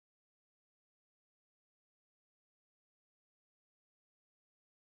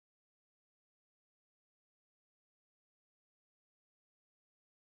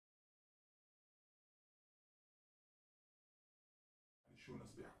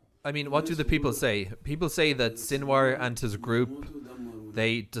I mean, what do the people say? People say that Sinwar and his group,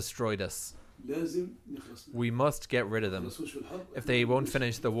 they destroyed us. We must get rid of them. If they won't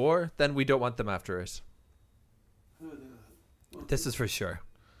finish the war, then we don't want them after it. This is for sure.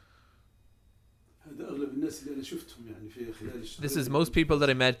 This is most people that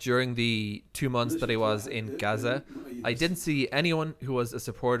I met during the 2 months that I was in Gaza. I didn't see anyone who was a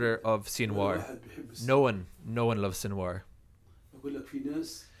supporter of Sinwar. No one loves Sinwar.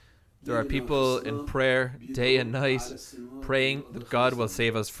 There are people in prayer day and night praying that God will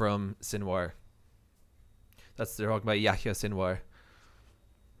save us from Sinwar. That's they're talking about Yahya Sinwar,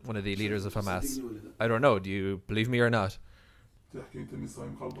 one of the leaders of Hamas. I don't know, do you believe me or not?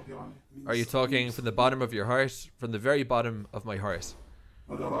 Are you talking from the bottom of your heart? From the very bottom of my heart?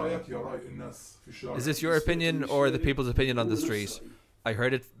 Is this your opinion or the people's opinion on the street? I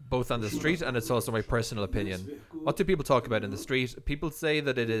heard it both on the street and it's also my personal opinion. What do people talk about in the street? People say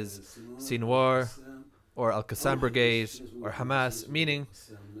that it is Sinwar or Al-Qassam Brigade or Hamas, meaning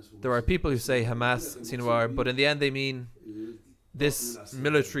there are people who say Hamas, Sinwar, but in the end they mean this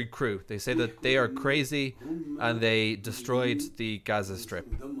military crew. They say that they are crazy and they destroyed the Gaza Strip,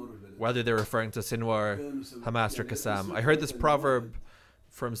 whether they're referring to Sinwar, Hamas or Qassam. I heard this proverb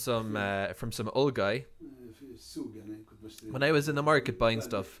from some old guy when I was in the market buying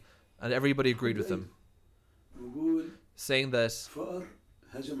stuff, and everybody agreed with him, saying that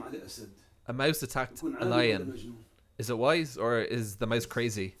a mouse attacked a lion. Is it wise or is the mouse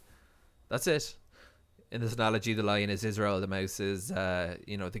crazy? That's it. In this analogy, the lion is Israel, the mouse is,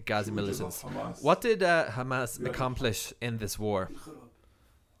 the Gaza militants. What did Hamas accomplish in this war?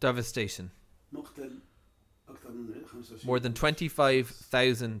 Devastation. More than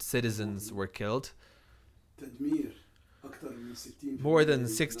 25,000 citizens were killed. More than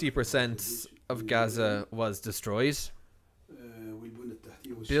 60% of Gaza was destroyed.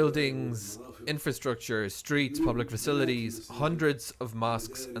 Buildings, infrastructure, streets, public facilities, hundreds of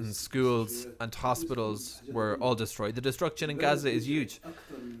mosques and schools and hospitals were all destroyed. The destruction in Gaza is huge.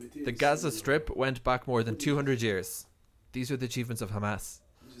 The Gaza Strip went back more than 200 years. These are the achievements of Hamas.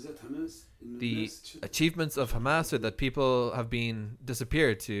 The achievements of Hamas are that people have been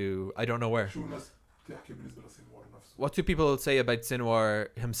disappeared to I don't know where. What do people say about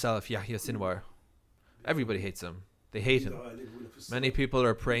Sinwar himself, Yahya Sinwar? Everybody hates him. They hate him. Many people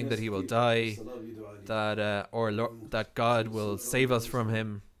are praying that he will die, that God will save us from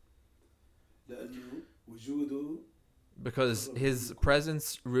him, because his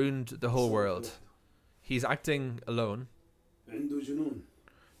presence ruined the whole world. He's acting alone.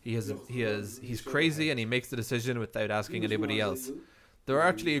 He's crazy and he makes the decision without asking anybody else. There are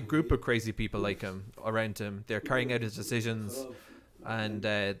actually a group of crazy people like him around him. They're carrying out his decisions. And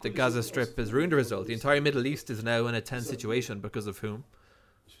the Gaza Strip has ruined the result. The entire Middle East is now in a tense situation because of whom?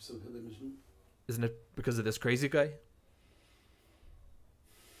 Isn't it because of this crazy guy?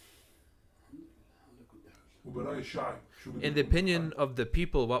 In the opinion of the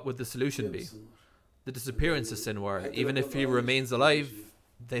people, what would the solution be? The disappearance of Sinwar. Even if he remains alive,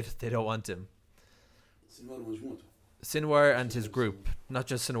 they don't want him. Sinwar and his group, not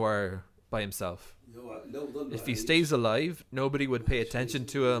just Sinwar by himself. If he stays alive, nobody would pay attention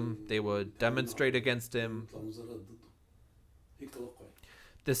to him. They would demonstrate against him.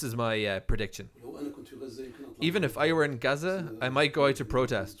 This is my prediction. Even if I were in Gaza, I might go out to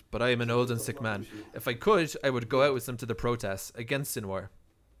protest, but I am an old and sick man. If I could, I would go out with them to the protests against Sinwar.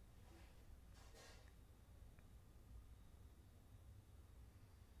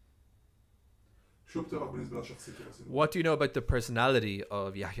 What do you know about the personality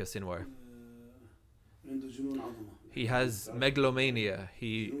of Yahya Sinwar? He has megalomania.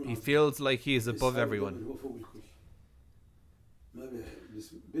 He feels like he is above everyone.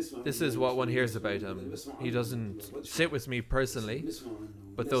 This is what one hears about him. He doesn't sit with me personally,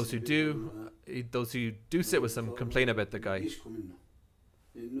 but those who do sit with him complain about the guy,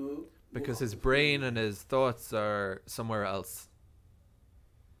 because his brain and his thoughts are somewhere else.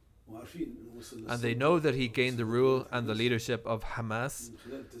 And they know that he gained the rule and the leadership of Hamas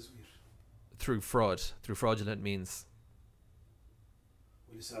through fraud, through fraudulent means.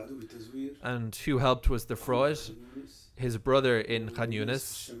 And who helped with the fraud? His brother in Khan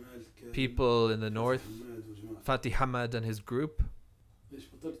Yunis, people in the north, Fatih Hamad and his group.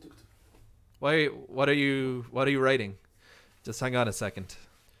 What are you writing? Just hang on a second.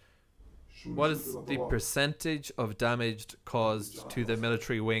 What is the percentage of damage caused to the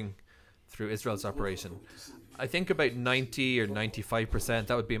military wing through Israel's operation? I think about 90 or 95%.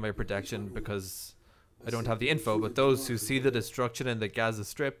 That would be my prediction, because I don't have the info, but those who see the destruction in the Gaza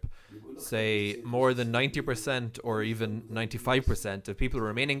Strip say more than 90% or even 95% of people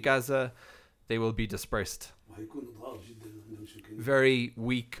remain in Gaza, they will be dispersed. Very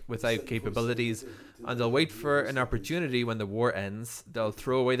weak, without capabilities, and they'll wait for an opportunity when the war ends. They'll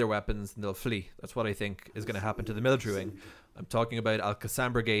throw away their weapons and they'll flee. That's what I think is going to happen to the military wing. I'm talking about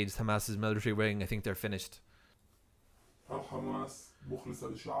Al-Qassam Brigades, Hamas's military wing. I think they're finished.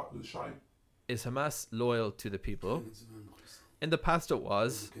 Is Hamas loyal to the people? In the past it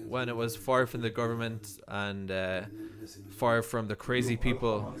was, when it was far from the government and far from the crazy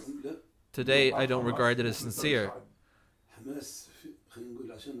people. Today I don't regard it as sincere.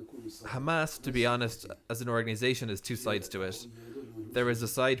 Hamas, to be honest, as an organization, has two sides to it. There is a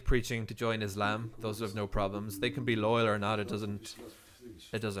side preaching to join Islam, those who have no problems. They can be loyal or not, it doesn't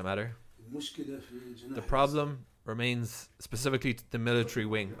matter. The problem remains specifically to the military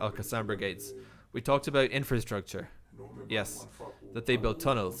wing, Al-Qassam Brigades. We talked about infrastructure. Yes. That they built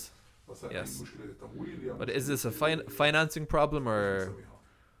tunnels. Yes. But is this a financing problem, or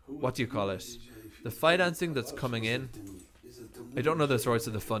what do you call it? The financing that's coming in, I don't know the source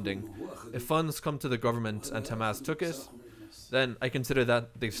of the funding. If funds come to the government and Hamas took it, then I consider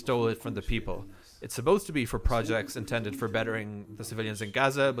that they stole it from the people. It's supposed to be for projects intended for bettering the civilians in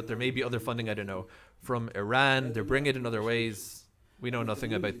Gaza, but there may be other funding, I don't know. From Iran, they bring it in other ways. We know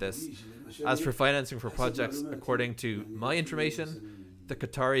nothing about this. As for financing for projects, according to my information, the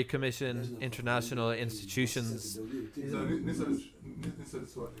Qatari Commission, international institutions...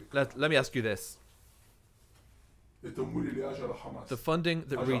 Let me ask you this. The funding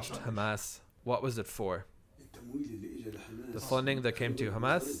that reached Hamas, what was it for? The funding that came to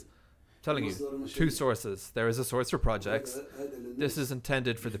Hamas, I'm telling you, two sources. There is a source for projects. This is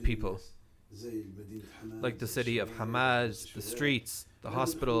intended for the people. Like the city of Hamad, the streets, the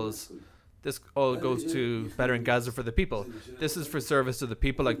hospitals. This all goes to bettering Gaza for the people. This is for service to the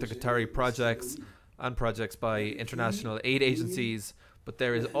people, like the Qatari projects and projects by international aid agencies. But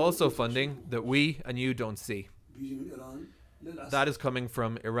there is also funding that we and you don't see. That is coming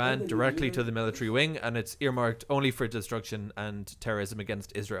from Iran directly to the military wing, and it's earmarked only for destruction and terrorism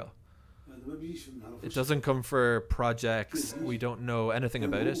against Israel. It doesn't come for projects. We don't know anything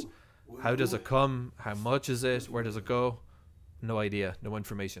about it. How does it come? How much is it? Where does it go? No idea. No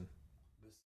information.